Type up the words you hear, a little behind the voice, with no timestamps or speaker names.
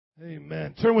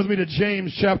Amen. Turn with me to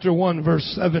James chapter 1, verse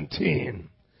 17.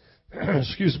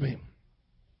 Excuse me.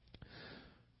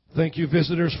 Thank you,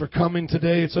 visitors, for coming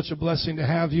today. It's such a blessing to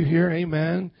have you here.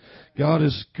 Amen. God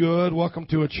is good. Welcome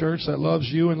to a church that loves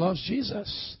you and loves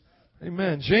Jesus.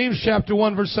 Amen. James chapter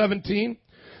 1, verse 17.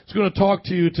 It's going to talk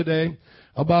to you today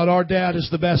about our dad is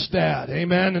the best dad.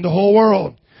 Amen. In the whole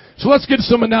world. So let's get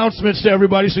some announcements to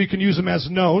everybody so you can use them as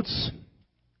notes.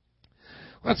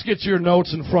 Let's get your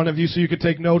notes in front of you so you can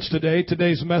take notes today.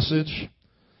 Today's message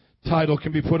title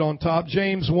can be put on top.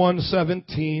 James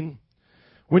 1:17.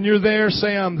 When you're there,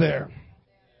 say I'm there.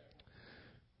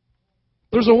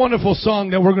 There's a wonderful song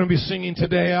that we're going to be singing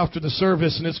today after the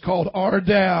service, and it's called Our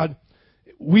Dad.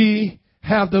 We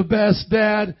have the best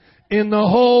dad in the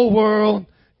whole world,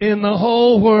 in the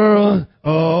whole world.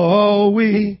 Oh,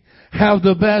 we have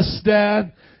the best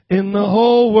dad in the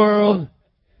whole world.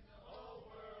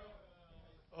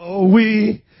 Oh,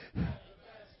 we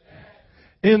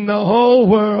in the whole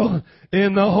world,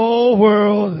 in the whole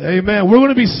world. Amen. We're going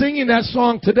to be singing that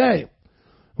song today.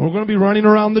 We're going to be running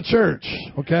around the church,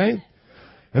 okay?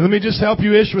 And let me just help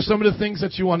you ish with some of the things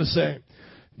that you want to say.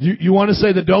 You want to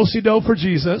say the do-si-do for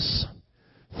Jesus.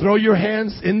 Throw your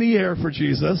hands in the air for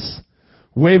Jesus.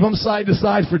 Wave them side to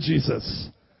side for Jesus.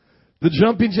 The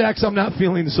jumping jacks I'm not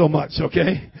feeling so much,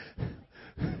 okay?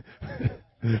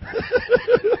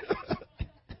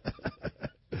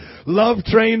 Love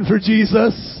train for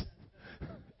Jesus.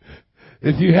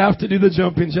 If you have to do the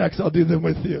jumping jacks, I'll do them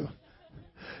with you.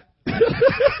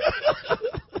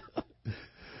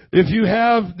 If you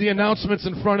have the announcements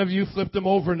in front of you, flip them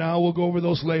over now. We'll go over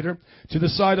those later. To the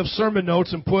side of sermon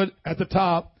notes and put at the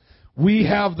top, we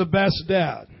have the best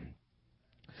dad.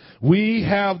 We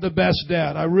have the best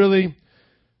dad. I really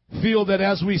feel that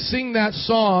as we sing that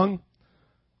song,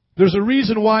 there's a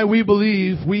reason why we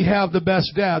believe we have the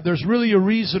best dad. There's really a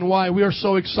reason why we are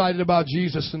so excited about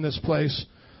Jesus in this place.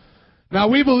 Now,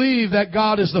 we believe that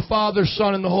God is the Father,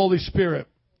 Son, and the Holy Spirit.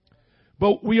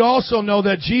 But we also know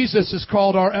that Jesus is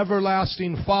called our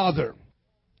everlasting Father.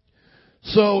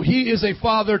 So He is a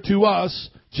Father to us,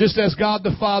 just as God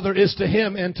the Father is to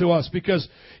Him and to us, because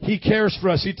He cares for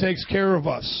us. He takes care of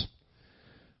us.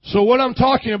 So what I'm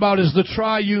talking about is the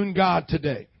triune God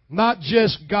today. Not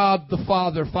just God the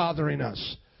Father fathering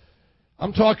us.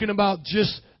 I'm talking about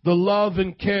just the love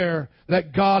and care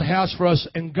that God has for us.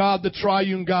 And God, the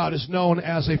triune God, is known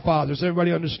as a Father. Does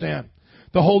everybody understand?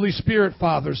 The Holy Spirit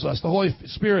fathers us. The Holy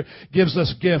Spirit gives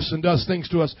us gifts and does things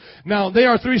to us. Now, they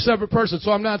are three separate persons.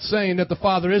 So I'm not saying that the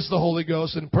Father is the Holy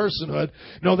Ghost in personhood.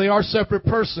 No, they are separate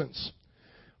persons.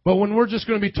 But when we're just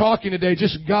going to be talking today,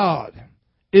 just God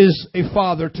is a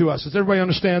Father to us. Does everybody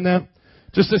understand that?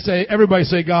 Just to say, everybody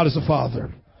say God is a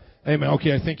Father. Amen.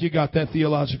 Okay, I think you got that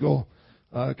theological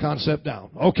concept down.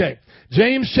 Okay.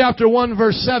 James chapter 1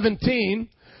 verse 17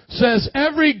 says,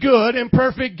 every good and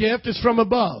perfect gift is from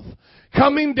above,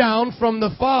 coming down from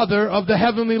the Father of the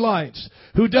heavenly lights,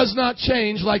 who does not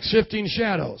change like shifting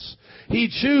shadows. He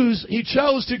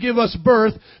chose to give us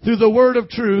birth through the word of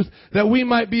truth, that we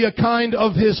might be a kind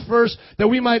of first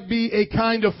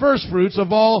fruits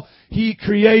of all He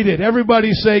created.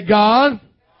 Everybody say, God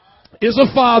is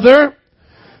a Father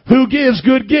who gives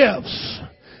good gifts.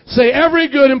 Say, every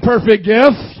good and perfect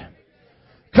gift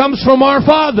comes from our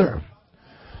Father.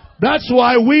 That's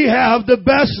why we have the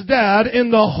best dad in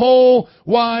the whole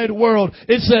wide world.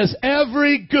 It says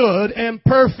every good and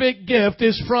perfect gift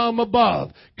is from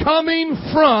above, coming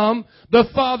from the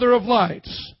Father of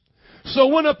lights. So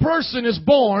when a person is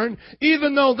born,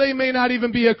 even though they may not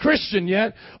even be a Christian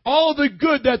yet, all the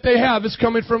good that they have is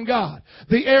coming from God.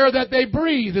 The air that they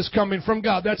breathe is coming from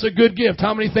God. That's a good gift.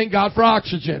 How many thank God for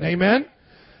oxygen? Amen?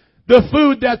 The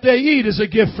food that they eat is a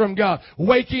gift from God.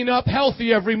 Waking up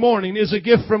healthy every morning is a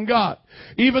gift from God.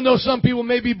 Even though some people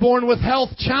may be born with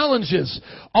health challenges,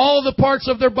 all the parts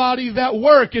of their body that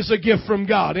work is a gift from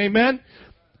God. Amen?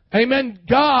 Amen.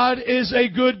 God is a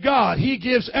good God. He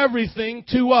gives everything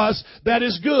to us that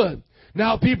is good.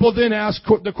 Now people then ask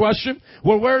the question,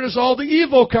 well, where does all the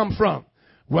evil come from?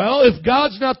 Well, if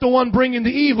God's not the one bringing the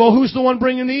evil, who's the one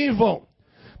bringing the evil?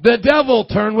 The devil.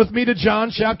 Turn with me to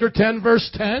John chapter 10 verse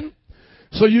 10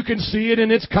 so you can see it in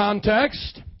its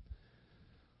context.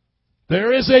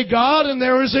 There is a God and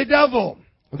there is a devil.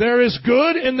 There is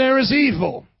good and there is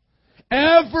evil.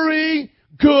 Every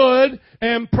good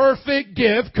and perfect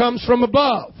gift comes from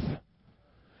above.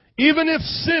 Even if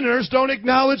sinners don't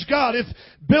acknowledge God, if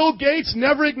Bill Gates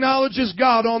never acknowledges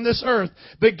God on this earth,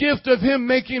 the gift of him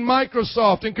making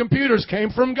Microsoft and computers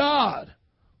came from God.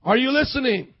 Are you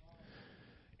listening?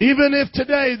 Even if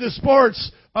today the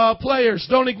sports players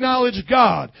don't acknowledge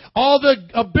God. All the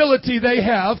ability they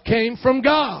have came from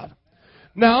God.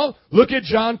 Now, look at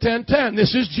John 10:10.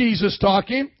 This is Jesus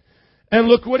talking. And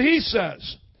look what he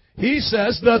says. He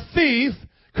says, the thief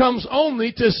comes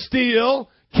only to steal,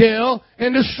 kill,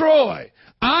 and destroy.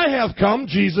 I have come,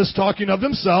 Jesus talking of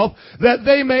himself, that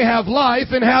they may have life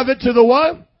and have it to the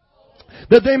what?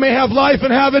 That they may have life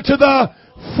and have it to the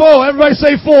full. Everybody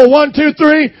say full. 1, 2,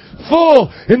 3.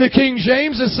 Full. In the King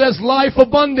James it says life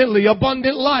abundantly.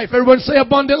 Abundant life. Everyone say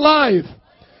abundant life.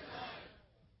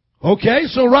 Okay,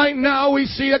 so right now we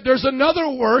see that there's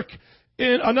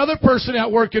another person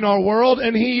at work in our world,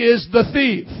 and he is the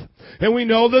thief. And we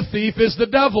know the thief is the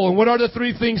devil. And what are the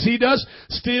 3 things he does?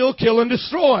 Steal, kill, and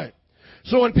destroy.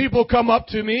 So when people come up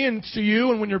to me and to you,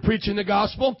 and when you're preaching the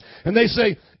gospel, and they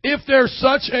say, if there's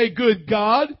such a good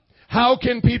God, how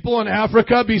can people in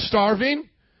Africa be starving?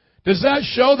 Does that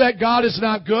show that God is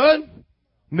not good?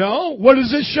 No. What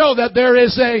does it show? That there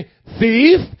is a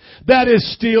thief that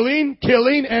is stealing,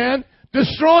 killing, and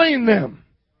destroying them.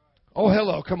 Oh,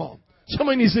 hello, come on.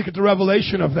 Somebody needs to get the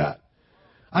revelation of that.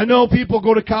 I know people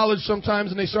go to college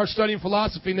sometimes and they start studying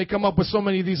philosophy and they come up with so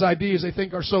many of these ideas they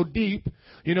think are so deep.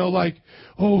 You know, like,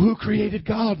 oh, who created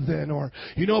God then? Or,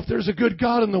 you know, if there's a good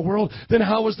God in the world, then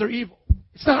how is there evil?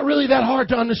 It's not really that hard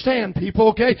to understand, people,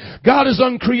 okay? God is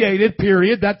uncreated,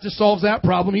 period. That just solves that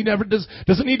problem. He never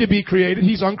doesn't need to be created.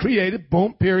 He's uncreated,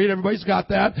 boom, period. Everybody's got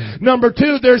that. Number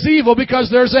 2, there's evil because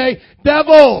there's a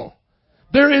devil.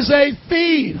 There is a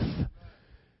thief.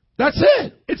 That's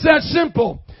it. It's that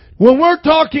simple. When we're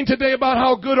talking today about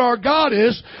how good our God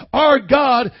is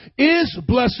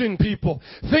blessing people.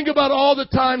 Think about all the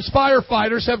times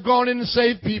firefighters have gone in and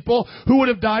saved people who would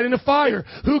have died in a fire.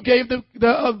 Who gave the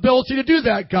ability to do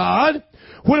that? God.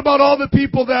 What about all the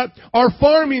people that are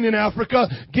farming in Africa,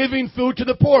 giving food to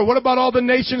the poor? What about all the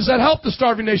nations that help the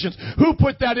starving nations? Who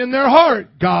put that in their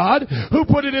heart? God. Who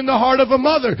put it in the heart of a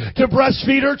mother to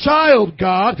breastfeed her child?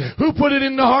 God. Who put it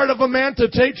in the heart of a man to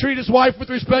treat his wife with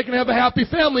respect and have a happy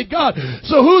family? God.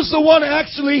 So who's the one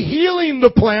actually healing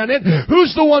the planet?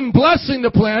 Who's the one blessing the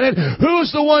planet?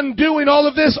 Who's the one doing all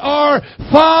of this? Our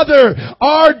Father.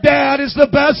 Our Dad is the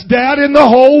best dad in the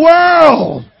whole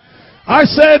world. I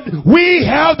said, we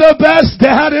have the best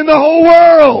dad in the whole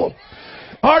world.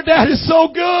 Our dad is so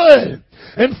good.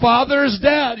 And father is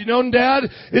dad. You know, and dad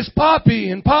is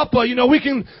papi and papa. You know, we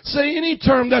can say any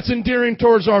term that's endearing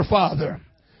towards our father.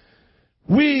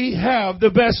 We have the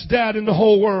best dad in the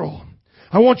whole world.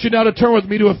 I want you now to turn with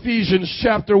me to Ephesians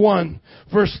chapter 1,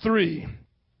 verse 3.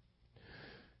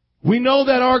 We know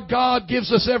that our God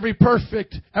gives us every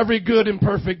good and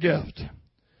perfect gift.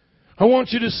 I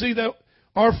want you to see that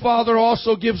our Father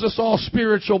also gives us all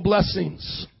spiritual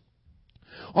blessings.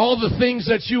 All the things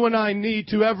that you and I need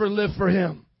to ever live for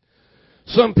Him.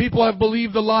 Some people have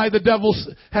believed the lie the devil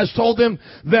has told them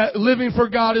that living for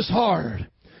God is hard.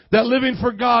 That living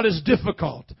for God is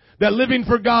difficult. That living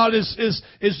for God is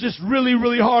just really,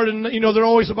 really hard and, you know, they're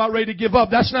always about ready to give up.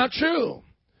 That's not true.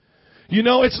 You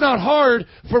know, it's not hard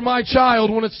for my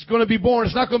child when it's going to be born.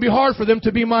 It's not going to be hard for them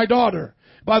to be my daughter.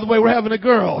 By the way, we're having a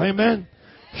girl. Amen.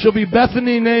 She'll be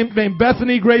Bethany, named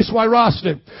Bethany Grace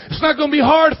Wyroston. It's not going to be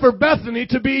hard for Bethany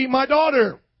to be my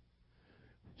daughter.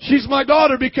 She's my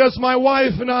daughter because my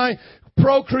wife and I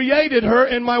procreated her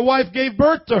and my wife gave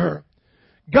birth to her.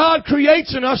 God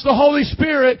creates in us the Holy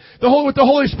Spirit. With the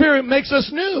Holy Spirit makes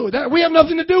us new. That we have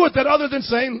nothing to do with that other than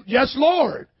saying, yes,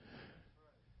 Lord.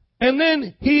 And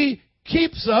then He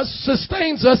keeps us,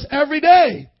 sustains us every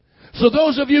day. So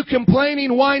those of you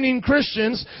complaining, whining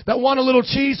Christians that want a little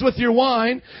cheese with your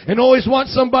wine and always want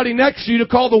somebody next to you to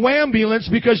call the wham-ambulance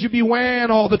because you be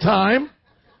whan all the time,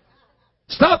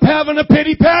 stop having a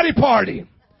pity-patty party.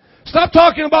 Stop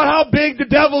talking about how big the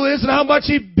devil is and how much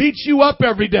he beats you up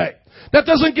every day. That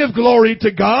doesn't give glory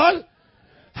to God.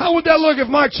 How would that look if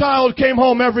my child came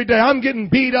home every day? I'm getting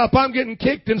beat up. I'm getting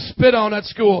kicked and spit on at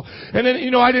school. And then, you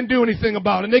know, I didn't do anything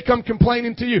about it. And they come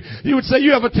complaining to you. You would say,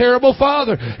 you have a terrible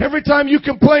father. Every time you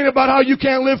complain about how you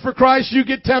can't live for Christ, you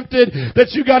get tempted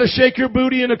that you got to shake your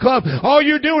booty in a club. All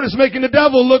you're doing is making the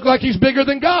devil look like he's bigger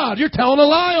than God. You're telling a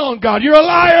lie on God. You're a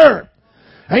liar.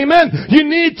 Amen. You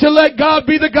need to let God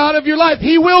be the God of your life.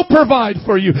 He will provide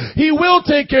for you. He will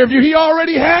take care of you. He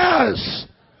already has.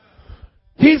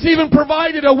 He's even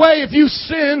provided a way if you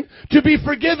sin to be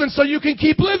forgiven so you can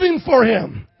keep living for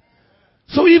Him.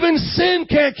 So even sin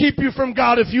can't keep you from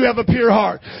God if you have a pure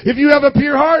heart. If you have a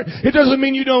pure heart, it doesn't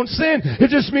mean you don't sin.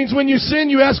 It just means when you sin,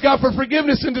 you ask God for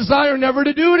forgiveness and desire never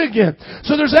to do it again.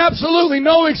 So there's absolutely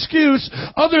no excuse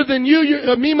other than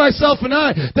me, myself, and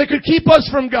I that could keep us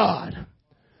from God.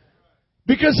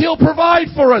 Because He'll provide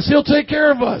for us. He'll take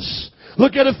care of us.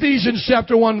 Look at Ephesians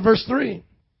chapter 1, verse 3.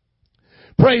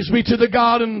 Praise be to the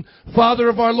God and Father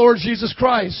of our Lord Jesus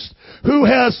Christ, who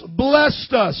has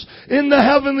blessed us in the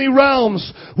heavenly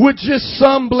realms with just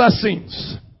some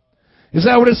blessings. Is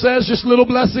that what it says? Just little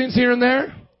blessings here and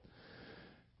there?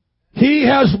 He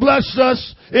has blessed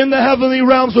us in the heavenly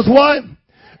realms with what?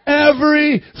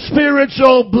 Every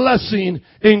spiritual blessing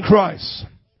in Christ.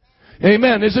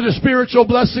 Amen. Is it a spiritual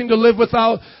blessing to live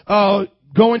without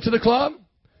going to the club?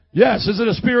 Yes. Is it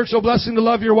a spiritual blessing to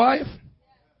love your wife?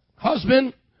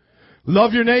 Husband?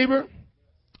 Love your neighbor?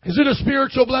 Is it a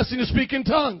spiritual blessing to speak in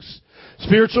tongues?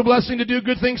 Spiritual blessing to do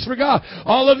good things for God?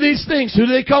 All of these things, who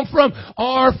do they come from?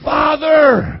 Our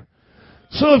Father.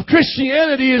 So if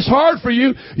Christianity is hard for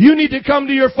you, you need to come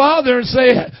to your Father and say,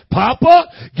 Papa,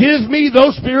 give me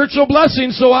those spiritual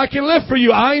blessings so I can live for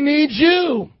you. I need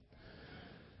you.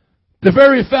 The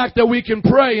very fact that we can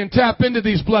pray and tap into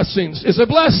these blessings is a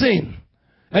blessing.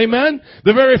 Amen?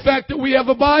 The very fact that we have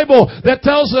a Bible that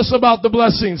tells us about the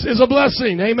blessings is a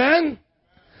blessing. Amen?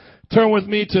 Turn with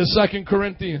me to 2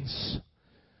 Corinthians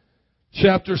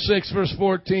chapter 6, verse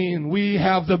 14. We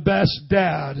have the best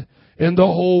dad in the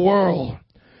whole world.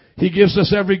 He gives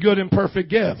us every good and perfect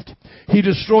gift. He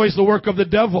destroys the work of the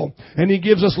devil, and He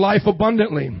gives us life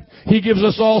abundantly. He gives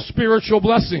us all spiritual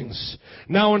blessings.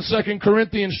 Now in 2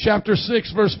 Corinthians chapter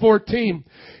 6, verse 14,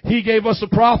 He gave us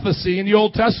a prophecy in the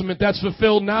Old Testament that's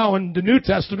fulfilled now in the New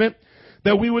Testament,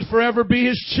 that we would forever be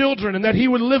His children and that He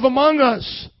would live among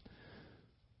us.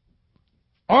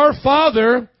 Our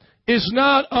Father is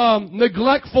not a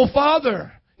neglectful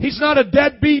Father. He's not a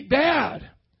deadbeat dad.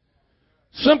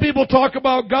 Some people talk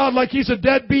about God like He's a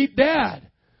deadbeat dad,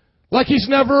 like He's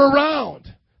never around.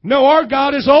 No, our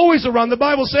God is always around. The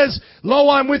Bible says, Lo,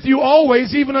 I'm with you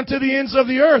always, even unto the ends of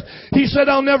the earth. He said,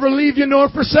 I'll never leave you nor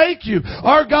forsake you.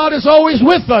 Our God is always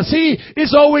with us. He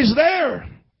is always there.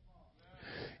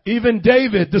 Even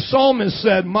David, the psalmist,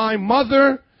 said, My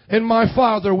mother and my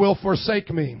father will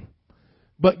forsake me,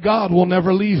 but God will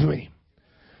never leave me.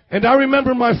 And I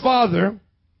remember my father,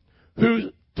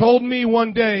 who told me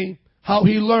one day how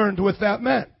he learned what that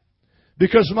meant.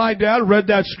 Because my dad read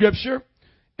that scripture,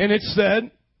 and it said,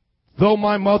 Though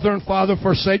my mother and father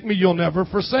forsake me, you'll never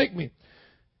forsake me.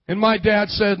 And my dad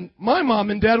said, My mom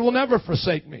and dad will never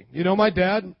forsake me. You know, my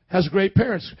dad has great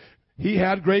parents. He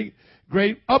had great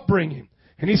upbringing.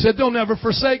 And he said, They'll never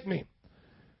forsake me.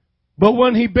 But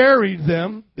when he buried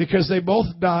them, because they both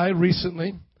died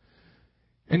recently,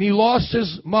 and he lost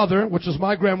his mother, which was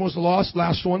my grandma, was the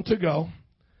last one to go,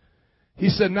 he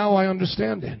said, Now I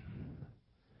understand it.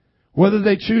 Whether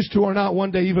they choose to or not,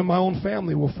 one day even my own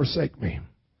family will forsake me.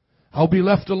 I'll be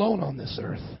left alone on this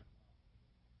earth.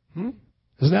 Isn't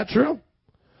that true?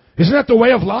 Isn't that the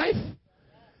way of life?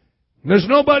 There's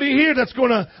nobody here that's going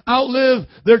to outlive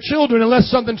their children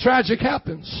unless something tragic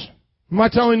happens. Am I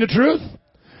telling the truth?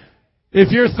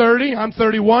 If you're 30, I'm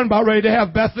 31, about ready to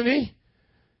have Bethany,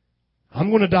 I'm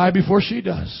going to die before she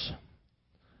does.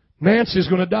 Nancy's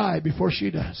going to die before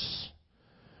she does.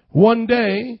 One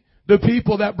day, the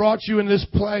people that brought you in this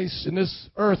place, in this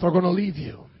earth, are going to leave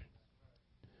you.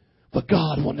 But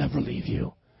God will never leave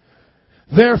you.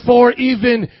 Therefore,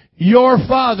 even your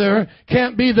father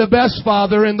can't be the best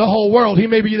father in the whole world. He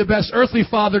may be the best earthly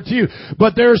father to you,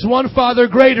 but there's one father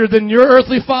greater than your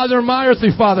earthly father and my earthly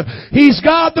father. He's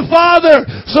God the Father.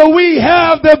 So we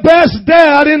have the best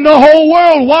dad in the whole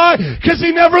world. Why? Because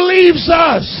He never leaves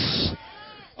us.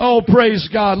 Oh, praise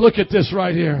God. Look at this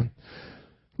right here.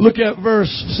 Look at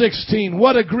verse 16.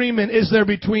 What agreement is there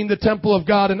between the temple of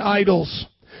God and idols?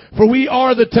 For we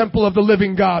are the temple of the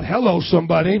living God. Hello,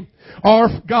 somebody. Our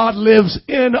God lives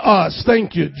in us.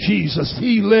 Thank you, Jesus.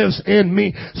 He lives in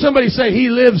me. Somebody say, He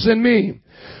lives in me.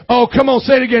 Oh, come on,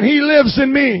 say it again. He lives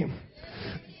in me.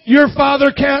 Your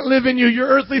father can't live in you. Your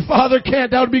earthly father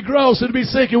can't. That would be gross. It would be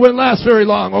sick. It wouldn't last very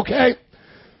long, okay?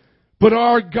 But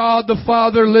our God the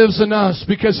Father lives in us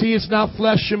because He is not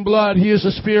flesh and blood. He is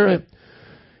a spirit.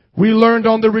 We learned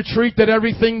on the retreat that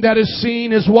everything that is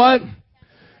seen is what?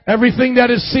 Everything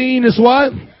that is seen is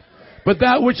what? But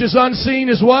that which is unseen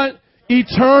is what?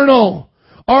 Eternal.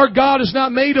 Our God is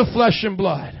not made of flesh and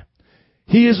blood.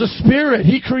 He is a spirit.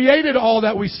 He created all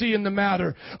that we see in the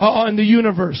matter, in the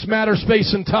universe, matter,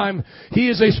 space, and time. He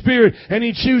is a spirit, and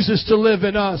He chooses to live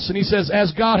in us. And He says,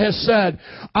 as God has said,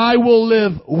 I will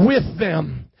live with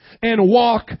them and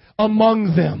walk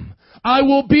among them. I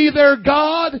will be their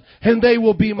God, and they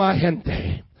will be my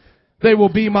gente. They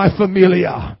will be my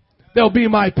familia. They'll be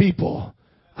my people.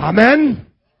 Amen.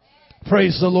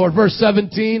 Praise the Lord. Verse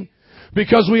 17.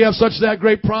 Because we have such that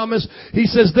great promise, He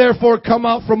says, therefore come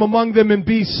out from among them and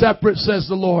be separate, says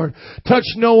the Lord. Touch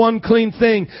no unclean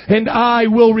thing, and I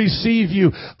will receive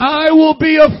you. I will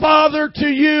be a father to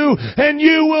you, and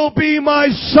you will be my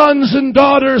sons and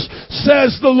daughters,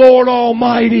 says the Lord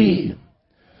Almighty.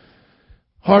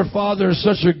 Our Father is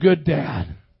such a good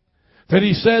dad that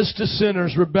He says to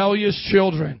sinners, rebellious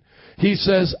children, He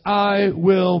says, I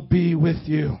will be with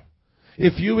you.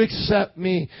 If you accept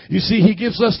me. You see, He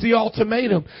gives us the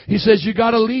ultimatum. He says, you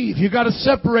gotta leave. You gotta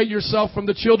separate yourself from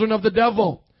the children of the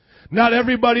devil. Not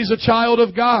everybody's a child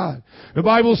of God. The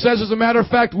Bible says, as a matter of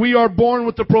fact, we are born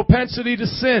with the propensity to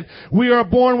sin. We are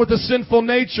born with a sinful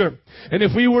nature. And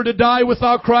if we were to die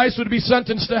without Christ, we'd be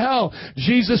sentenced to hell.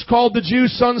 Jesus called the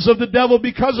Jews sons of the devil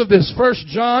because of this. 1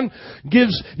 John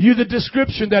gives you the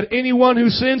description that anyone who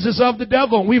sins is of the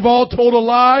devil. We've all told a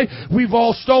lie. We've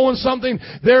all stolen something.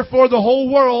 Therefore, the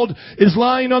whole world is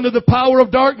lying under the power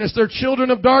of darkness. They're children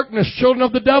of darkness, children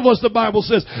of the devil, as the Bible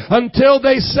says, until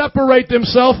they separate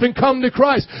themselves and come to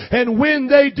Christ. And when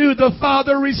they do, the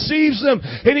Father receives them.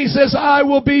 And He says, I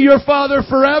will be your Father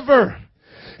forever.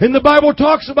 And the Bible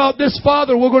talks about this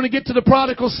Father. We're going to get to the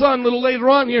prodigal son a little later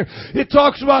on here. It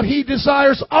talks about He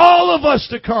desires all of us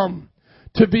to come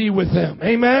to be with Him.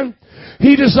 Amen?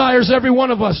 He desires every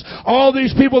one of us. All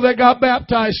these people that got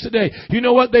baptized today, you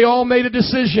know what? They all made a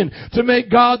decision to make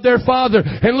God their Father.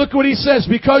 And look what He says.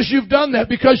 Because you've done that,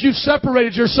 because you've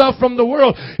separated yourself from the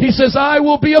world, He says, I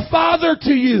will be a father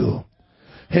to you,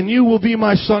 and you will be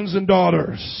my sons and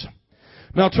daughters.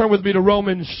 Now turn with me to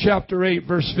Romans chapter 8,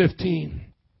 verse 15.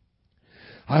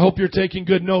 I hope you're taking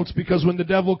good notes, because when the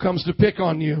devil comes to pick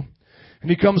on you and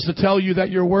he comes to tell you that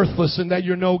you're worthless and that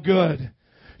you're no good,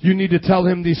 you need to tell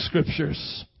him these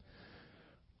scriptures.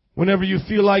 Whenever you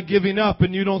feel like giving up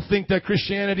and you don't think that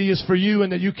Christianity is for you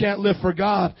and that you can't live for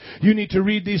God, you need to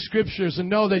read these scriptures and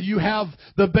know that you have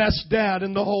the best dad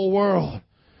in the whole world.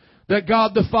 That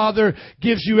God the Father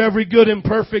gives you every good and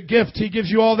perfect gift. He gives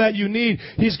you all that you need.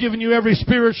 He's given you every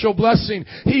spiritual blessing.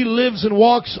 He lives and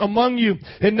walks among you.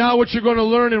 And now what you're going to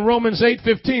learn in Romans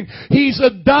 8:15, He's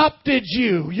adopted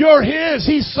you. You're His.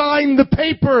 He signed the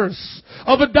papers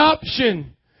of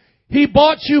adoption. He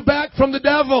bought you back from the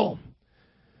devil.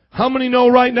 How many know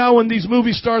right now when these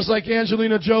movie stars like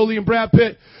Angelina Jolie and Brad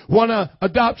Pitt want to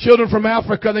adopt children from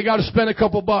Africa, they got to spend a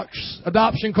couple bucks.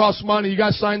 Adoption costs money. You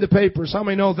got to sign the papers. How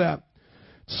many know that?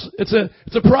 It's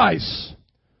a price.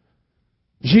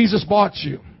 Jesus bought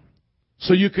you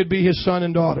so you could be His son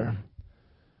and daughter.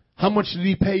 How much did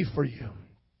He pay for you?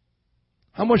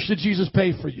 How much did Jesus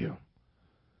pay for you?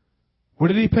 What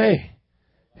did He pay?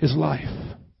 His life.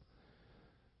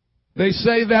 They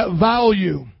say that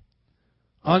value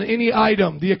on any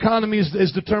item, the economy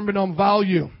is determined on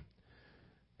value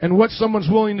and what someone's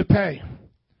willing to pay.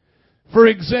 For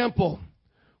example,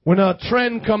 when a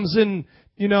trend comes in,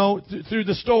 through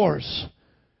the stores,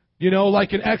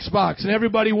 like an Xbox, and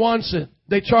everybody wants it,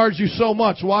 they charge you so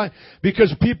much. Why?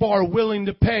 Because people are willing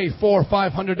to pay $400 or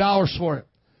 $500 for it.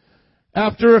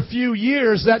 After a few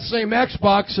years, that same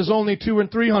Xbox is only $200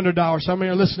 and $300. How many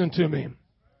are listening to me?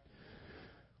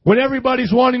 When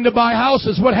everybody's wanting to buy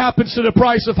houses, what happens to the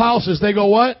price of houses? They go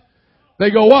what?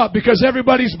 They go up. Because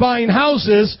everybody's buying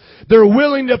houses, they're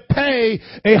willing to pay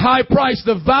a high price.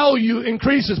 The value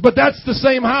increases. But that's the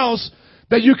same house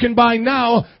that you can buy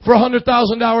now for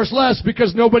 $100,000 less,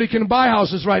 because nobody can buy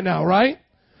houses right now, right?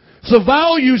 So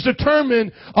values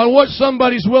determine on what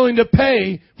somebody's willing to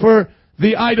pay for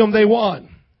the item they want.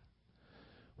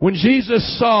 When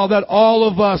Jesus saw that all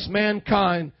of us,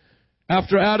 mankind,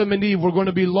 after Adam and Eve were going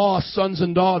to be lost sons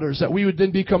and daughters, that we would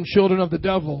then become children of the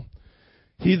devil,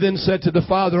 He then said to the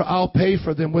Father, I'll pay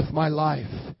for them with my life.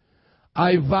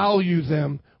 I value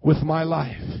them with my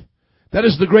life. That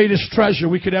is the greatest treasure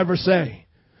we could ever say.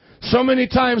 So many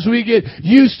times we get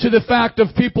used to the fact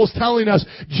of people telling us,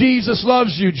 Jesus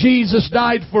loves you, Jesus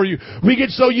died for you. We get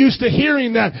so used to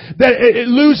hearing that it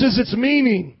loses its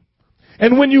meaning.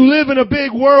 And when you live in a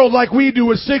big world like we do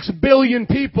with 6 billion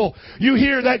people, you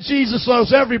hear that Jesus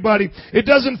loves everybody. It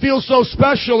doesn't feel so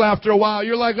special after a while.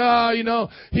 You're like,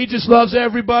 He just loves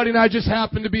everybody and I just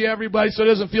happen to be everybody, so it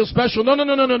doesn't feel special.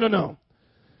 No.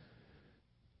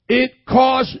 It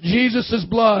cost Jesus'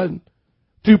 blood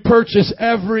to purchase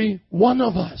every one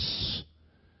of us.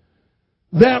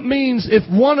 That means if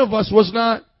one of us was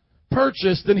not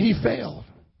purchased, then He failed.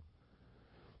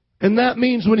 And that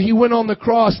means when He went on the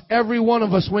cross, every one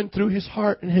of us went through His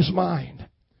heart and His mind.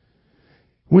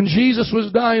 When Jesus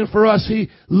was dying for us, He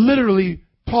literally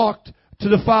talked to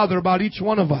the Father about each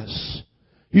one of us.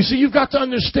 You see, you've got to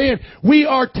understand, we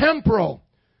are temporal.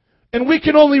 And we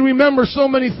can only remember so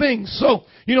many things. So,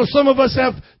 some of us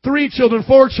have 3 children,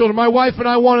 4 children. My wife and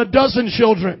I want 12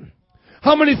 children.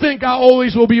 How many think I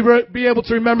always will be able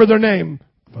to remember their name?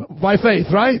 By faith,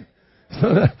 right?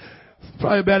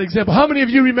 Probably a bad example. How many of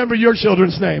you remember your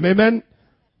children's name? Amen?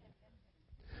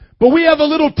 But we have a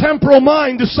little temporal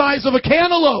mind the size of a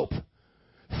cantaloupe.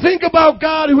 Think about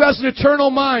God who has an eternal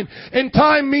mind, and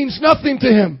time means nothing to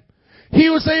Him. He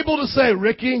was able to say,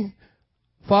 Ricky,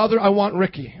 Father, I want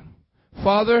Ricky.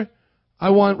 Father, I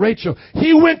want Rachel.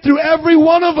 He went through every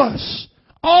one of us.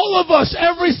 All of us,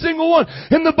 every single one.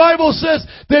 And the Bible says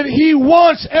that He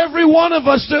wants every one of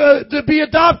us to be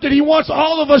adopted. He wants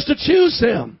all of us to choose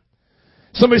Him.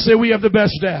 Somebody say, we have the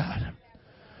best dad.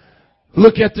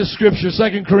 Look at this scripture,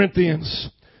 2 Corinthians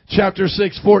chapter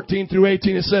 6, 14 through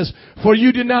 18. It says, for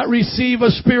you did not receive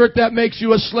a spirit that makes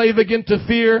you a slave again to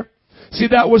fear. See,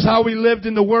 that was how we lived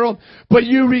in the world. But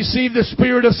you received the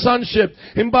spirit of sonship,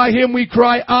 and by Him we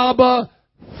cry, Abba,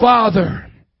 Father.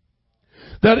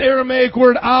 That Aramaic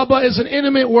word Abba is an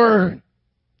intimate word.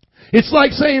 It's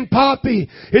like saying Papi.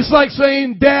 It's like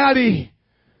saying Daddy.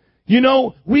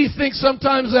 We think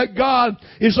sometimes that God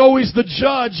is always the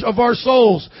judge of our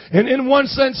souls. And in one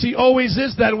sense, He always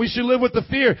is that. We should live with the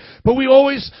fear. But we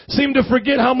always seem to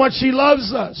forget how much He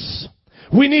loves us.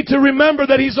 We need to remember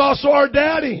that He's also our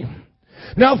daddy.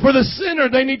 Now for the sinner,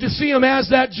 they need to see Him as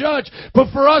that judge.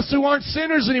 But for us who aren't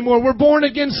sinners anymore, we're born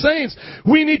again saints.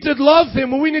 We need to love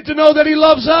Him, and we need to know that He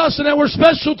loves us and that we're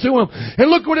special to Him. And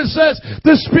look what it says.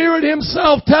 The Spirit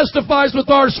Himself testifies with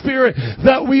our spirit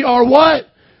that we are what?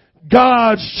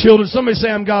 God's children. Somebody say,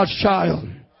 I'm God's child.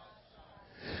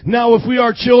 Now if we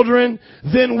are children,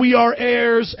 then we are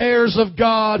heirs, heirs of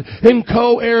God, and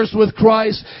co-heirs with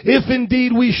Christ, if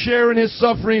indeed we share in His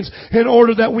sufferings, in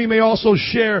order that we may also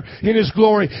share in His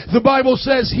glory. The Bible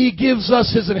says He gives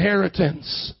us His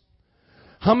inheritance.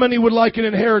 How many would like an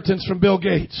inheritance from Bill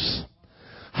Gates?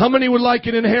 How many would like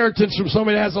an inheritance from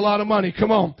somebody that has a lot of money?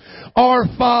 Come on. Our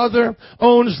Father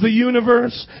owns the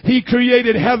universe. He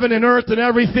created heaven and earth and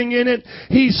everything in it.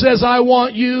 He says, I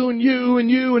want you and you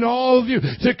and you and all of you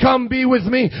to come be with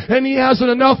me. And He has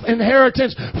enough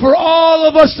inheritance for all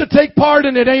of us to take part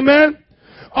in it. Amen?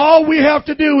 All we have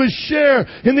to do is share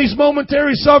in these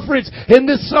momentary sufferings. And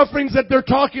the sufferings that they're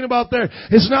talking about there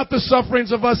is not the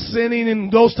sufferings of us sinning and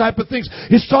those type of things.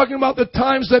 It's talking about the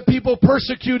times that people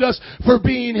persecute us for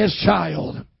being His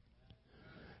child.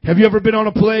 Have you ever been on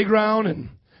a playground and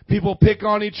people pick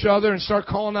on each other and start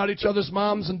calling out each other's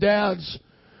moms and dads?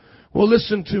 Well,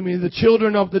 listen to me. The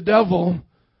children of the devil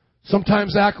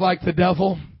sometimes act like the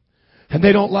devil, and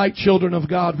they don't like children of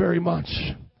God very much.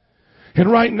 And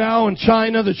right now in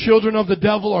China, the children of the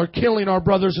devil are killing our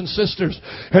brothers and sisters.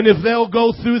 And if they'll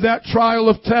go through that trial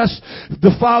of test,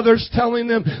 the Father's telling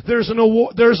them there's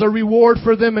a reward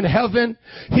for them in heaven.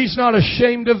 He's not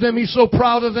ashamed of them. He's so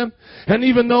proud of them. And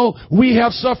even though we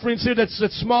have sufferings here that's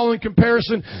small in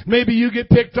comparison, maybe you get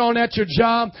picked on at your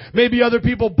job. Maybe other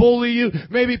people bully you.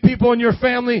 Maybe people in your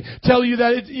family tell you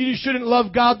that you shouldn't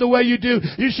love God the way you do.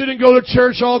 You shouldn't go to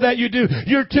church all that you do.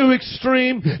 You're too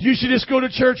extreme. You should just go to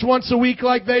church once a week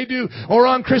like they do, or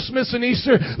on Christmas and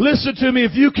Easter. Listen to me.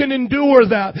 If you can endure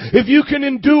that, if you can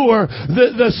endure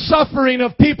the suffering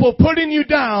of people putting you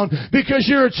down because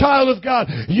you're a child of God,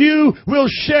 you will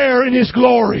share in His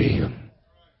glory.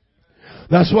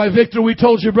 That's why, Victor, we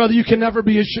told you, brother, you can never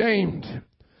be ashamed.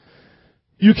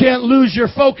 You can't lose your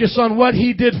focus on what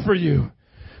He did for you.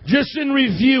 Just in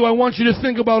review, I want you to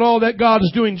think about all that God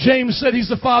is doing. James said He's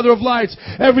the Father of lights.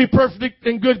 Every perfect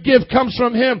and good gift comes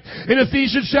from Him. In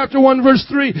Ephesians chapter 1 verse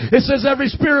 3, it says every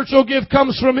spiritual gift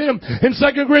comes from Him. In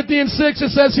 2 Corinthians 6,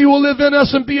 it says He will live in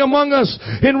us and be among us.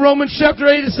 In Romans chapter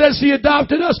 8, it says He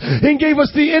adopted us and gave us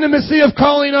the intimacy of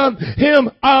calling on Him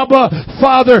Abba,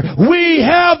 Father. We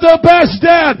have the best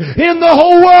dad in the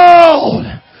whole world.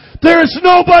 There's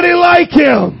nobody like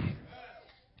Him.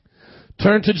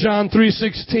 Turn to John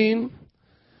 3:16.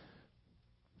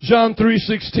 John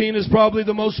 3:16 is probably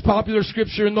the most popular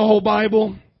scripture in the whole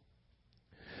Bible.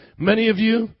 Many of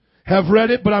you have read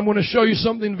it, but I'm going to show you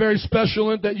something very special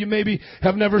in it that you maybe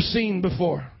have never seen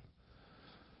before.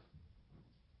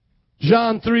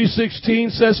 John 3:16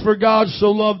 says, for God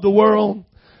so loved the world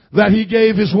that He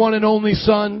gave His one and only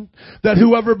Son, that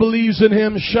whoever believes in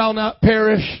Him shall not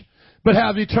perish, but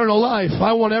have eternal life.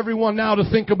 I want everyone now to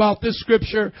think about this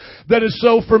scripture that is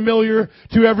so familiar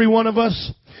to every one of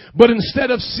us. But instead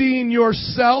of seeing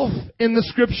yourself in the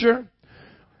scripture,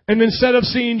 and instead of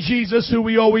seeing Jesus, who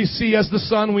we always see as the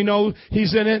Son, we know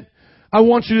He's in it, I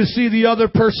want you to see the other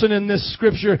person in this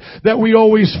scripture that we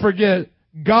always forget.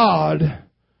 God,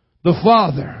 the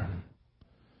Father.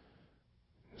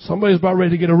 Somebody's about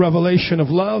ready to get a revelation of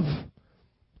love.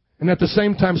 And at the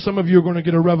same time, some of you are going to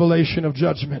get a revelation of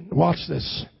judgment. Watch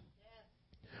this.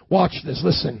 Watch this.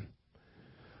 Listen.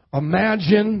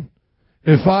 Imagine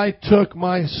if I took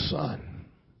my son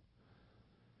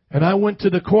and I went to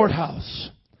the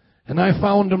courthouse and I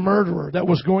found a murderer that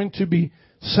was going to be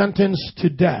sentenced to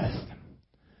death.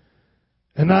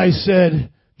 And I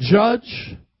said,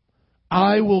 Judge,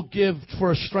 I will give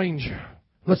for a stranger.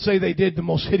 Let's say they did the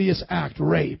most hideous act,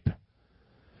 rape.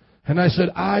 And I said,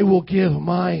 I will give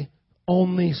my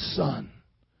only son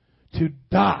to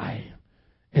die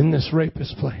in this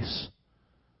rapist's place.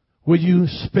 Will you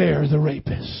spare the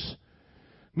rapist?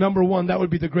 Number one, that would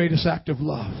be the greatest act of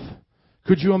love.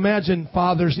 Could you imagine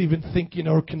fathers even thinking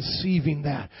or conceiving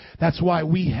that? That's why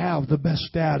we have the best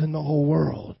dad in the whole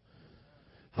world.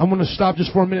 I'm going to stop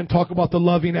just for a minute and talk about the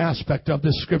loving aspect of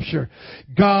this scripture.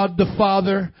 God the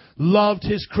Father loved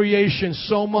His creation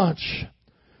so much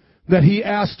that He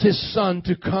asked His Son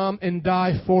to come and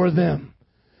die for them.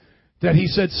 That He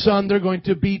said, son, they're going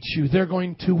to beat you. They're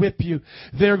going to whip you.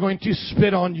 They're going to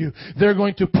spit on you. They're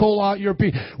going to pull out your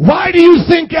beard. Why do you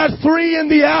think at 3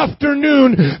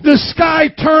 p.m, the sky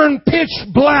turned pitch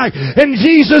black and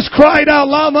Jesus cried out,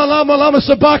 Lama, Lama, Lama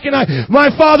Sabachthani, my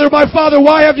Father,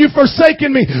 why have you forsaken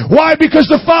me? Why? Because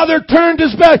the Father turned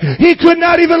His back. He could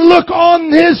not even look on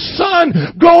His Son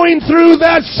going through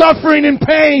that suffering and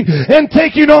pain and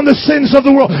taking on the sins of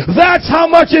the world. That's how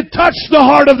much it touched the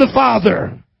heart of the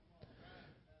Father.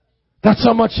 That's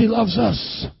how much He loves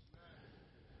us.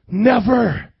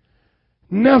 Never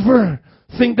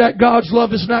think that God's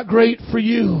love is not great for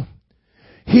you.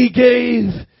 He gave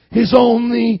His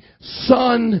only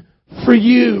Son for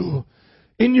you.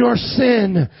 In your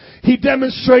sin, He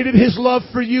demonstrated His love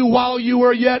for you while you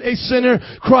were yet a sinner.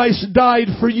 Christ died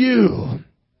for you.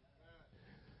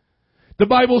 The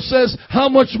Bible says, how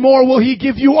much more will He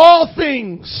give you all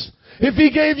things if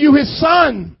He gave you His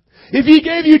Son? If He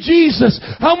gave you Jesus,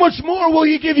 how much more will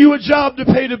He give you a job to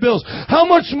pay the bills? How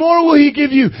much more will He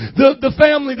give you the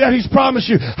family that He's promised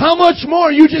you? How much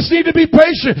more? You just need to be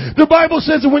patient. The Bible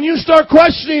says that when you start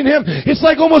questioning Him, it's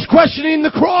like almost questioning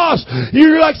the cross.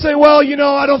 You're like saying, well,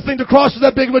 I don't think the cross is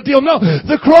that big of a deal. No,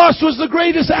 the cross was the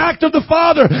greatest act of the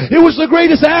Father. It was the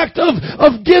greatest act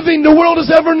of giving the world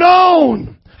has ever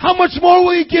known. How much more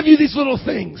will He give you these little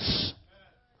things?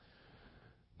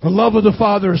 The love of the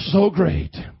Father is so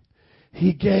great.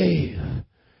 He gave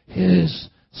His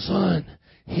Son.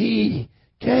 He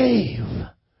gave.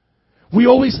 We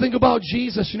always think about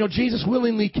Jesus. Jesus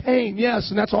willingly came. Yes,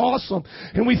 and that's awesome.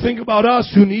 And we think about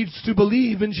us who needs to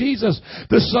believe in Jesus,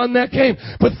 the Son that came.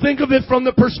 But think of it from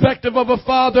the perspective of a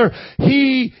Father.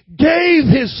 He gave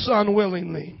His Son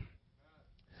willingly.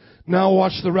 Now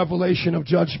watch the revelation of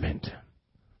judgment.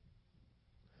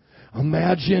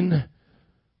 Imagine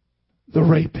the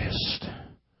rapist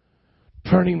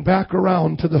turning back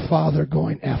around to the Father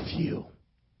going, F you.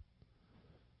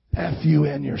 F you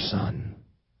and your son.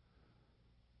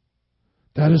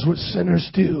 That is what sinners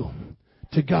do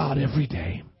to God every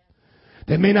day.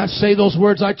 They may not say those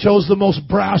words. I chose the most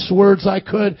brass words I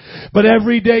could. But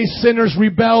every day sinners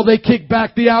rebel. They kick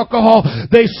back the alcohol.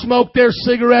 They smoke their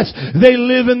cigarettes. They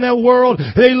live in that world.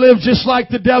 They live just like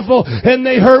the devil. And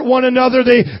they hurt one another.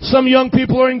 Some young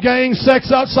people are in gang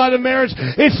sex outside of marriage.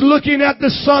 It's looking at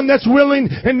the Son that's willing.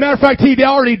 And matter of fact, He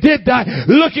already did die.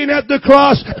 Looking at the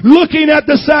cross. Looking at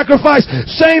the sacrifice.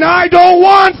 Saying, I don't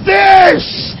want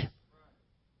this.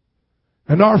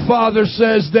 And our Father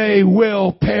says they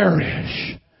will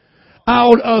perish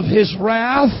out of His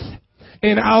wrath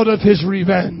and out of His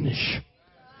revenge.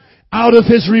 Out of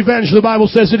His revenge, the Bible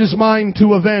says, it is mine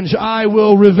to avenge. I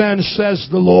will revenge, says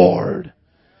the Lord.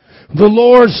 The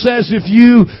Lord says, if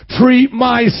you treat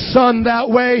my Son that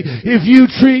way, if you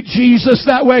treat Jesus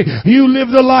that way, you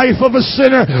live the life of a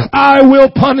sinner, I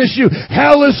will punish you.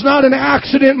 Hell is not an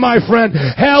accident, my friend.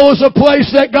 Hell is a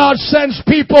place that God sends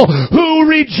people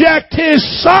who reject His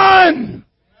Son.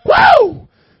 Woo!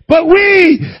 But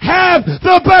we have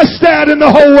the best dad in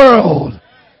the whole world.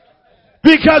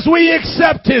 Because we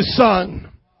accept His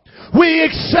Son. We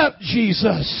accept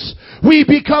Jesus. We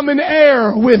become an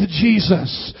heir with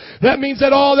Jesus. That means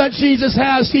that all that Jesus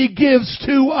has, He gives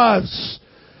to us.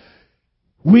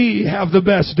 We have the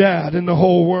best dad in the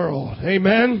whole world.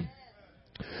 Amen?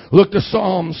 Look to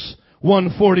Psalms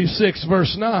 146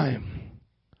 verse 9.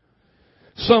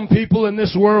 Some people in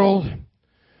this world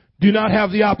do not have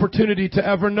the opportunity to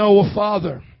ever know a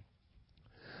father.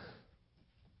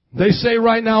 They say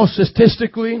right now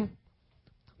statistically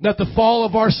that the fall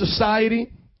of our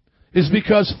society is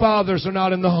because fathers are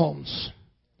not in the homes.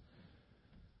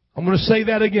 I'm going to say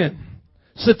that again.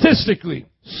 Statistically,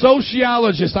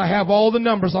 Sociologists, I have all the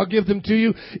numbers. I'll give them to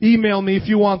you. Email me if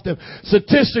you want them.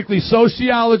 Statistically,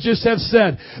 sociologists have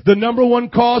said the number one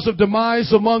cause of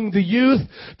demise among the youth,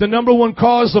 the number one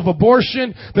cause of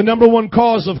abortion, the number one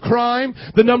cause of crime,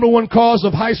 the number one cause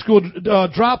of high school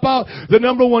dropout, the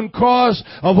number one cause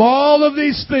of all of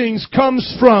these things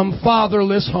comes from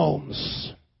fatherless homes.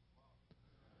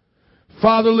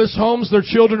 Fatherless homes, their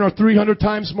children are 300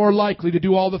 times more likely to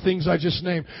do all the things I just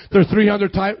named. They're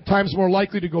 300 times more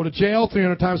likely to go to jail,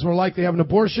 300 times more likely to have an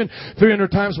abortion,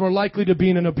 300 times more likely to be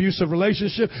in an abusive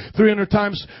relationship, 300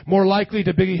 times more likely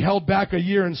to be held back a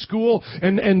year in school,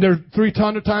 and they're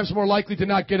 300 times more likely to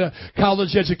not get a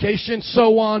college education,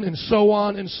 so on and so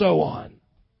on and so on.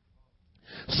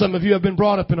 Some of you have been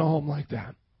brought up in a home like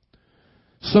that.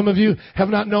 Some of you have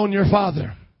not known your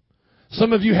father.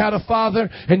 Some of you had a father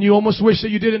and you almost wish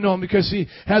that you didn't know him because he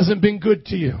hasn't been good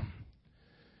to you.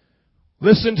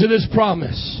 Listen to this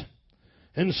promise.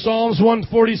 In Psalms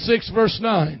 146 verse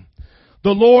 9, the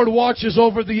Lord watches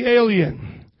over the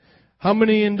alien. How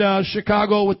many in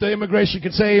Chicago with the immigration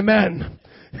can say amen?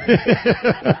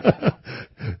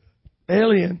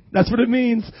 Alien. That's what it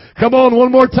means. Come on,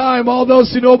 one more time. All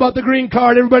those who know about the green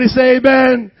card, everybody say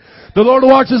amen. The Lord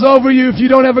watches over you if you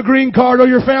don't have a green card or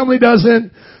your family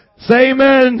doesn't. Say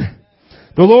amen.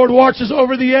 The Lord watches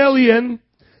over the alien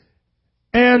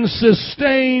and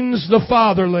sustains the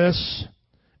fatherless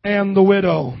and the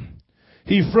widow.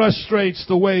 He frustrates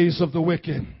the ways of the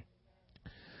wicked.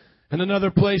 In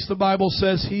another place, the Bible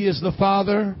says He is the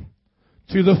father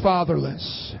to the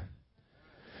fatherless.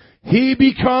 He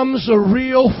becomes a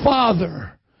real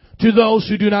father to those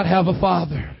who do not have a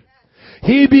father.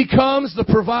 He becomes the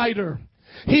provider.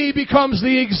 He becomes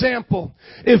the example.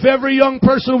 If every young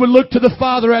person would look to the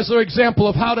father as their example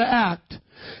of how to act,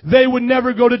 they would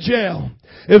never go to jail.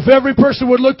 If every person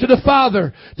would look to the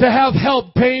father to have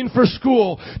help paying for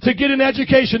school, to get an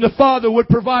education, the father would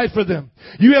provide for them.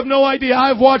 You have no idea.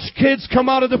 I've watched kids come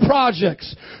out of the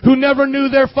projects who never knew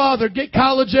their father get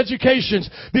college educations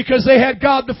because they had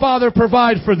God the Father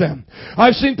provide for them.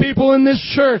 I've seen people in this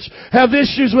church have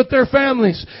issues with their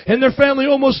families and their family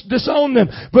almost disown them,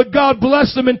 but God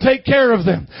bless them and take care of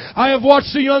them. I have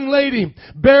watched a young lady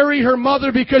bury her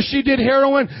mother because she did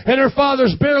heroin and her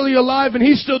father's barely alive and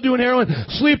he's still doing heroin,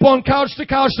 sleep on couch to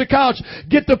couch to couch,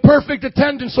 get the perfect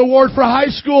attendance award for high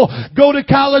school, go to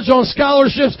college on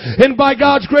scholarships, and by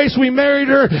God's grace we married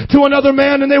her to another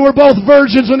man and they were both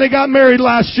virgins when they got married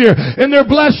last year. And they're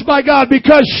blessed by God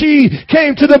because she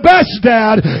came to the best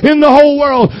dad in the whole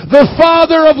world. The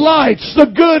Father of lights,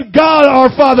 the good God our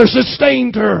Father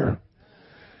sustained her.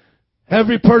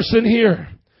 Every person here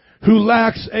who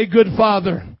lacks a good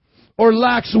father or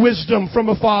lacks wisdom from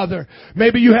a father.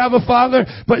 Maybe you have a father,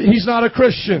 but he's not a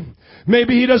Christian.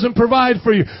 Maybe he doesn't provide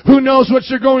for you. Who knows what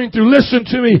you're going through? Listen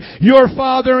to me. Your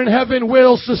Father in heaven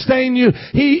will sustain you.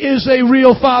 He is a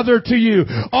real father to you.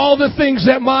 All the things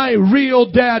that my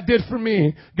real dad did for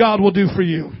me, God will do for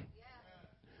you.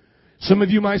 Some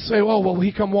of you might say, oh, will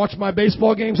he come watch my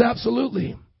baseball games?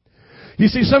 Absolutely. You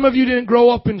see, some of you didn't grow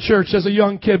up in church as a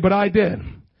young kid, but I did.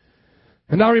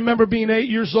 And I remember being 8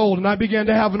 years old, and I began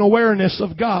to have an awareness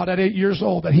of God at 8 years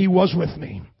old, that He was with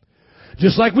me.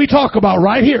 Just like we talk about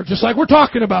right here, just like we're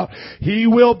talking about, He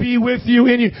will be with you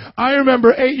in you. I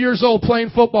remember 8 years old playing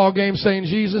football games saying,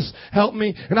 Jesus, help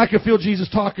me, and I could feel Jesus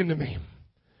talking to me.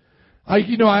 I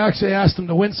actually asked Him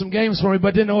to win some games for me, but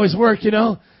it didn't always work,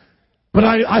 But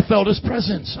I felt His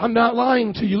presence. I'm not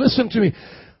lying to you. Listen to me.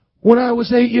 When I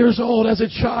was 8 years old as a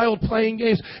child playing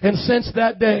games, and since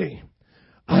that day,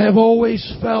 I have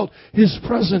always felt His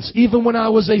presence. Even when I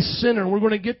was a sinner, we're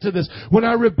going to get to this. When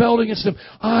I rebelled against Him,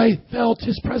 I felt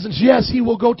His presence. Yes, He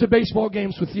will go to baseball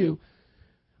games with you.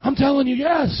 I'm telling you,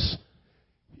 yes.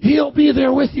 He'll be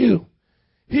there with you.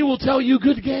 He will tell you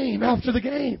good game after the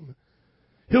game.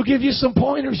 He'll give you some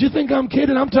pointers. You think I'm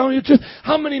kidding? I'm telling you the truth.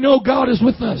 How many know God is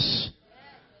with us?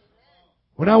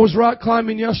 When I was rock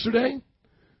climbing yesterday,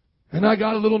 and I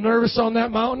got a little nervous on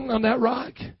that mountain, on that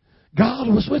rock, God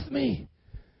was with me.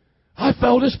 I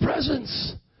felt His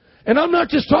presence. And I'm not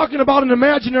just talking about an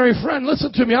imaginary friend.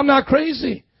 Listen to me. I'm not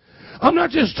crazy. I'm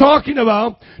not just talking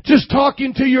about just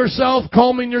talking to yourself,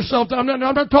 calming yourself down. I'm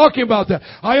not talking about that.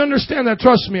 I understand that.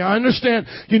 Trust me. I understand.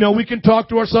 We can talk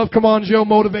to ourselves. Come on, Joe,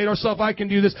 motivate ourselves. I can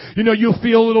do this. You'll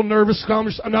feel a little nervous.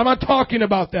 I'm not talking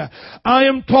about that. I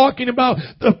am talking about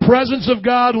the presence of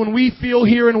God when we feel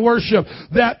here in worship.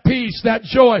 That peace, that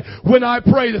joy. When I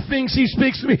pray, the things He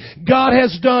speaks to me. God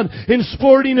has done in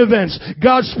sporting events.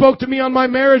 God spoke to me on my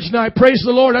marriage night. Praise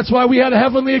the Lord. That's why we had a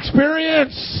heavenly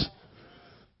experience.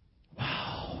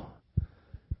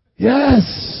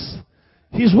 Yes,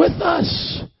 He's with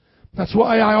us. That's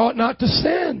why I ought not to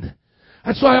sin.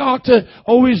 That's why I ought to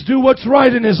always do what's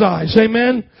right in His eyes.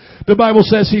 Amen? The Bible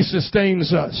says He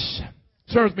sustains us.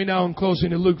 Turn with me now in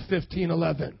closing to Luke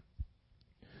 15:11.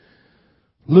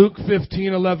 Luke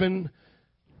 15:11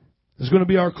 is going to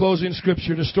be our closing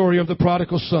scripture, the story of the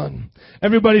prodigal son.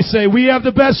 Everybody say, we have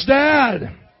the best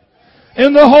dad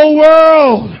in the whole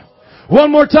world.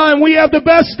 One more time, we have the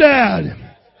best dad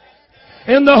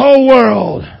in the whole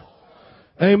world.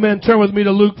 Amen. Turn with me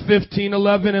to Luke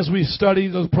 15:11 as we study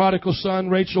the prodigal son.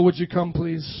 Rachel, would you come,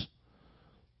 please?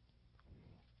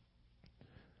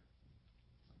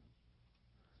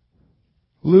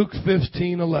 Luke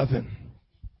 15:11.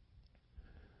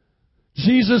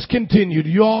 Jesus continued.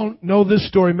 You all know this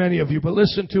story, many of you, but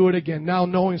listen to it again, now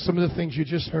knowing some of the things you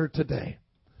just heard today.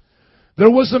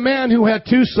 There was a man who had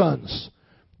 2 sons.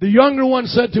 The younger one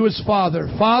said to his father,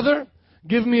 Father,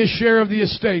 give me a share of the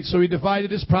estate. So he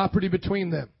divided his property between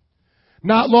them.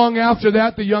 Not long after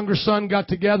that, the younger son got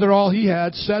together all he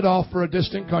had, set off for a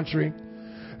distant country,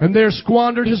 and there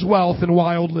squandered his wealth in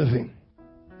wild living.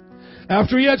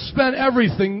 After he had spent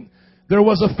everything, there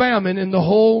was a famine in the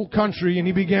whole country, and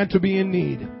he began to be in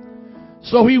need.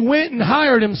 So he went and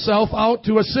hired himself out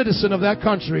to a citizen of that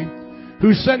country,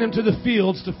 who sent him to the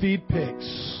fields to feed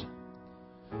pigs.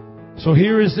 So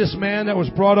here is this man that was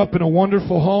brought up in a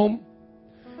wonderful home.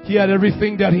 He had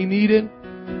everything that he needed.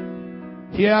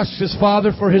 He asked his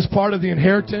father for his part of the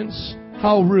inheritance.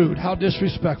 How rude, how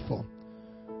disrespectful.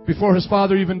 Before his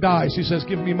father even dies, he says,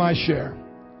 give me my share.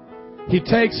 He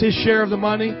takes his share of the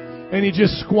money and he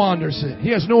just squanders it.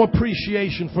 He has no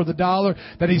appreciation for the dollar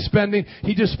that he's spending.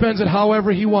 He just spends it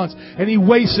however he wants. And he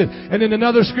wastes it. And in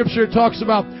another scripture it talks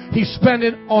about he spent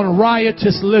it on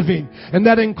riotous living. And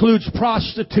that includes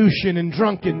prostitution and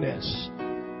drunkenness.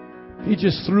 He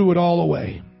just threw it all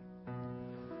away.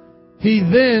 He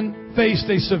then faced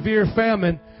a severe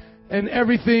famine, and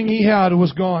everything he had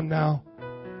was gone now.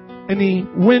 And he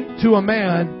went to a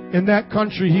man in that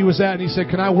country he was at, and he said,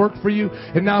 can I work for you?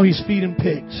 And now he's feeding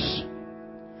pigs.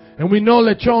 And we know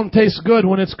lechon tastes good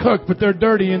when it's cooked, but they're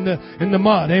dirty in the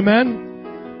mud.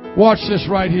 Amen? Watch this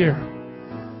right here.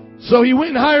 So he went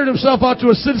and hired himself out to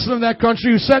a citizen of that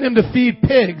country who sent him to feed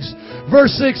pigs.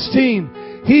 Verse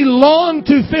 16. He longed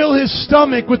to fill his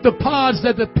stomach with the pods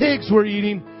that the pigs were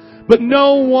eating, but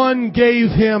no one gave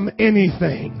him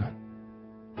anything.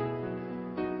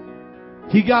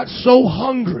 He got so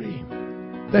hungry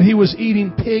that he was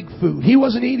eating pig food. He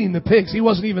wasn't eating the pigs. He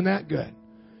wasn't even that good.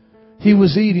 He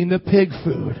was eating the pig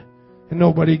food, and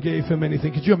nobody gave him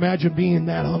anything. Could you imagine being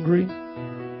that hungry?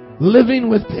 Living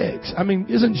with pigs. I mean,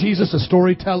 isn't Jesus a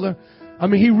storyteller? I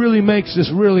mean, He really makes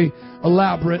this really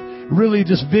elaborate, really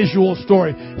just visual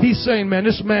story. He's saying, man,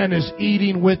 this man is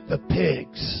eating with the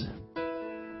pigs.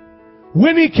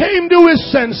 When he came to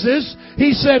his senses,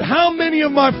 he said, how many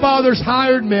of my father's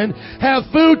hired men have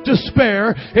food to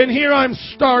spare, and here I'm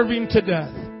starving to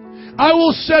death? I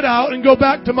will set out and go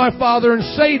back to my father and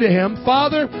say to him,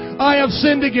 Father, I have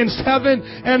sinned against heaven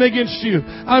and against you.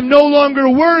 I'm no longer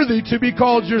worthy to be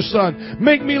called your son.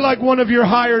 Make me like one of your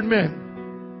hired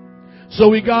men.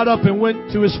 So he got up and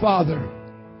went to his father.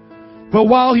 But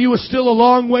while he was still a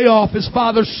long way off, his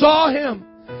father saw him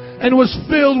and was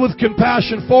filled with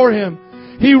compassion for him.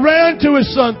 He ran to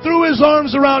his son, threw his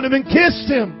arms around him, and kissed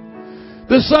him.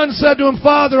 The son said to him,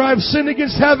 Father, I have sinned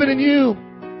against heaven and you.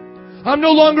 I'm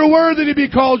no longer worthy to be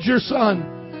called your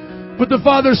son. But the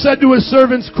father said to his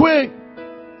servants, quick,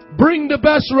 bring the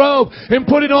best robe and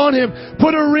put it on him.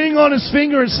 Put a ring on his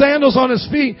finger and sandals on his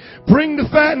feet. Bring the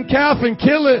fattened calf and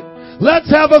kill it. Let's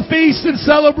have a feast and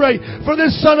celebrate. For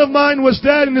this son of mine was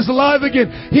dead and is alive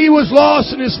again. He was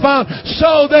lost and is found.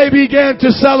 So they began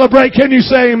to celebrate. Can you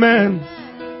say amen?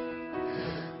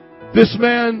 This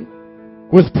man,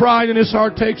 with pride in his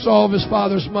heart, takes all of his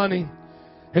father's money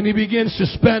and he begins to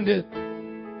spend it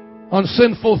on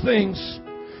sinful things.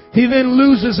 He then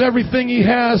loses everything he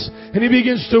has and he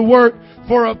begins to work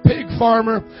for a pig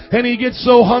farmer, and he gets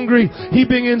so hungry he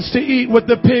begins to eat what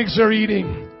the pigs are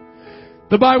eating.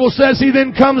 The Bible says he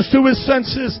then comes to his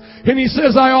senses and he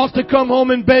says, I ought to come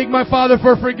home and beg my father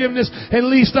for forgiveness. At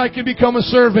least I can become a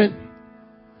servant.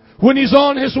 When he's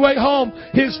on his way home,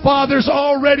 his father's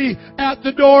already at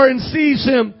the door and sees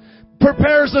him,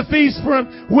 prepares a feast for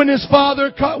him. When the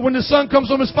son comes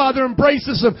home, his father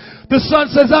embraces him. The son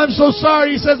says, I'm so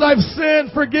sorry. He says, I've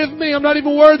sinned. Forgive me. I'm not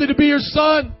even worthy to be your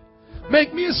son.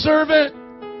 Make me a servant.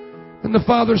 And the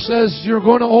father says, you're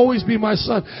going to always be my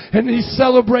son. And he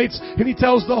celebrates and he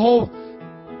tells the whole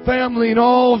family and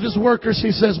all of his workers, he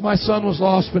says, my son was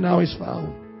lost, but now he's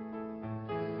found.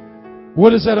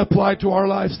 What does that apply to our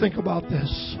lives? Think about this.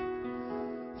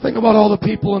 Think about all the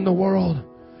people in the world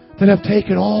that have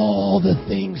taken all the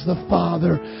things the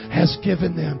Father has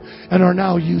given them and are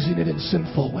now using it in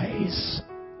sinful ways.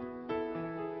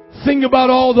 Think about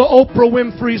all the Oprah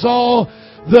Winfreys, all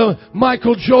the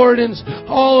Michael Jordans,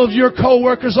 all of your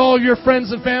co-workers, all of your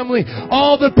friends and family,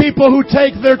 all the people who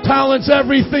take their talents,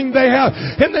 everything they have,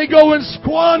 and they go and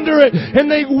squander it, and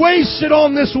they waste it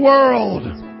on this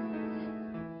world.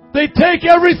 They take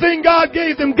everything God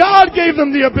gave them. God gave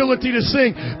them the ability to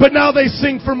sing, but now they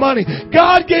sing for money.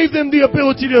 God gave them the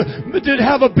ability to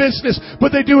have a business,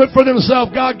 but they do it for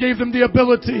themselves. God gave them the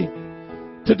ability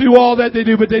to do all that they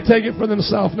do, but they take it for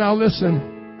themselves. Now listen,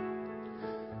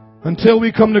 until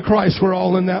we come to Christ, we're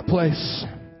all in that place.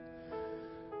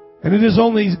 And it is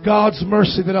only God's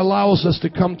mercy that allows us to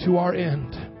come to our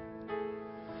end.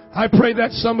 I pray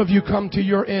that some of you come to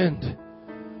your end,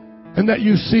 and that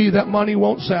you see that money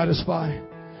won't satisfy,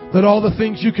 that all the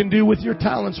things you can do with your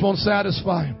talents won't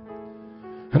satisfy.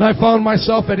 And I found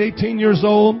myself at 18 years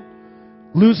old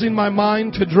losing my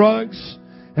mind to drugs,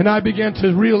 and I began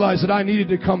to realize that I needed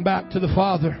to come back to the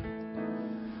Father.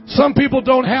 Some people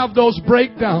don't have those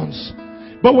breakdowns,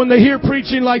 but when they hear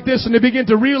preaching like this and they begin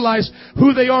to realize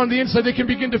who they are on the inside, they can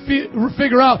begin to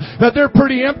figure out that they're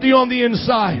pretty empty on the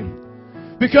inside.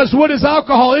 Because what is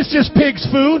alcohol? It's just pig's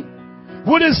food.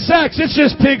 What is sex? It's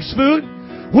just pig's food.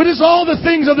 What is all the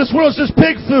things of this world? It's just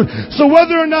pig food. So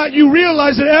whether or not you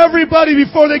realize that everybody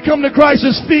before they come to Christ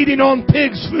is feeding on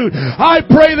pig's food, I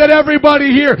pray that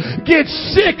everybody here gets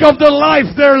sick of the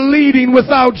life they're leading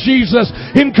without Jesus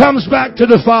and comes back to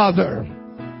the Father.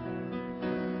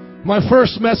 My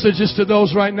first message is to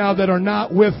those right now that are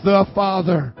not with the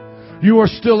Father. You are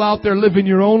still out there living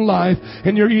your own life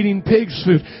and you're eating pig's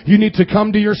food. You need to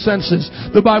come to your senses.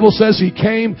 The Bible says He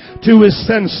came to His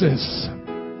senses.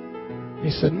 He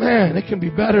said, man, it can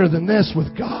be better than this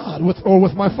with God or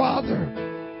with my Father.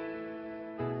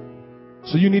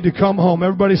 So you need to come home.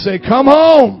 Everybody say, come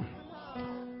home.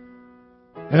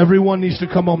 Everyone needs to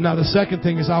come home. Now the second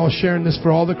thing is, I was sharing this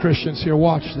for all the Christians here.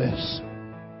 Watch this.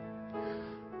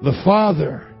 The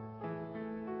Father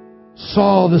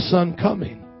saw the Son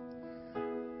coming.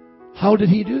 How did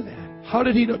He do that? How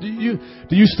did He know? Do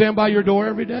you stand by your door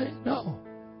every day? No.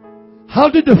 How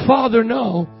did the Father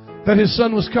know that His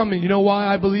Son was coming? You know why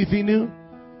I believe He knew?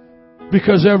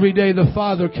 Because every day the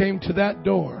Father came to that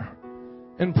door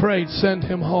and prayed, send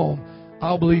Him home.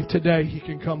 I'll believe today He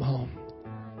can come home.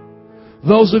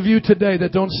 Those of you today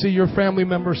that don't see your family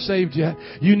member saved yet,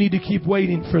 you need to keep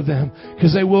waiting for them,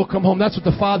 because they will come home. That's what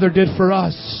the Father did for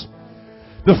us.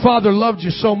 The Father loved you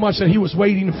so much that He was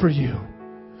waiting for you.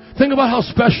 Think about how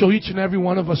special each and every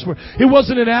one of us were. It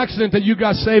wasn't an accident that you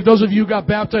got saved. Those of you who got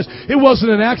baptized, it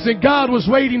wasn't an accident. God was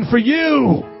waiting for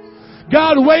you.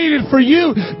 God waited for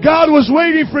you. God was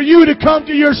waiting for you to come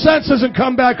to your senses and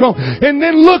come back home. And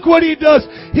then look what He does.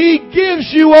 He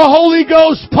gives you a Holy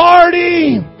Ghost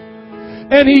party.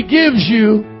 And He gives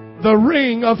you the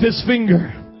ring of His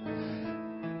finger.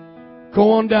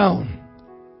 Go on down.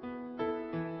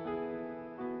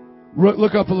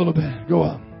 Look up a little bit. Go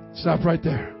up. Stop right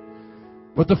there.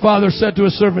 But the Father said to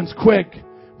His servants, quick,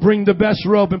 bring the best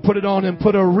robe and put it on him.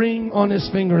 Put a ring on his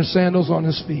finger and sandals on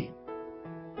his feet.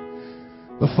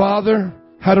 The Father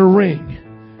had a ring.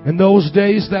 In those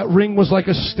days, that ring was like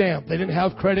a stamp. They didn't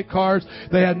have credit cards.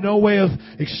 They had no way of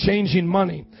exchanging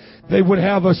money. They would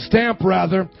have a stamp,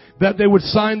 rather, that they would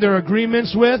sign their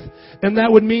agreements with, and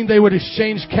that would mean they would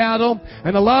exchange cattle,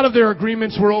 and a lot of their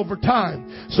agreements were over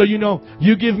time. So,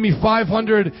 you give me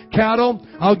 500 cattle,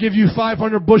 I'll give you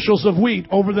 500 bushels of wheat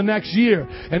over the next year.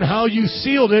 And how you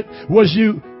sealed it was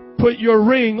you put your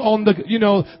ring on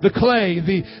the clay,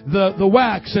 the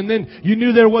wax, and then you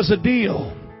knew there was a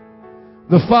deal.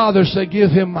 The Father said, give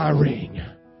him my ring.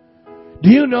 Do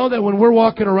you know that when we're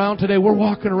walking around today, we're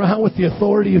walking around with the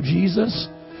authority of Jesus?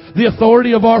 The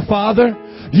authority of our Father?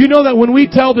 Do you know that when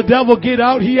we tell the devil, get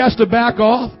out, he has to back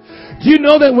off? Do you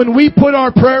know that when we put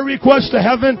our prayer requests to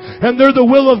heaven and they're the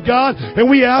will of God and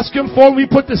we ask Him for them, we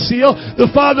put the seal, the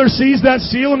Father sees that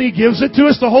seal and He gives it to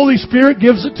us. The Holy Spirit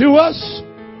gives it to us.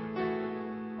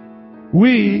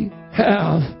 We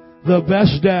have the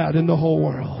best dad in the whole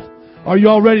world. Are you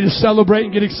all ready to celebrate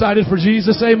and get excited for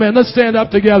Jesus? Amen. Let's stand up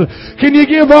together. Can you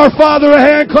give our Father a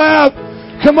hand clap?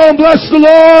 Come on, bless the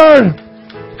Lord.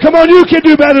 Come on, you can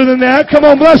do better than that. Come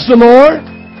on, bless the Lord.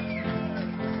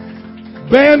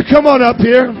 Band, come on up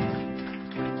here.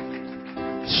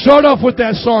 Start off with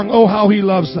that song, Oh, How He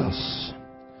Loves Us.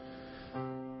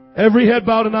 Every head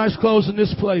bowed and eyes closed in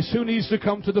this place. Who needs to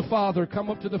come to the Father?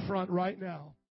 Come up to the front right now.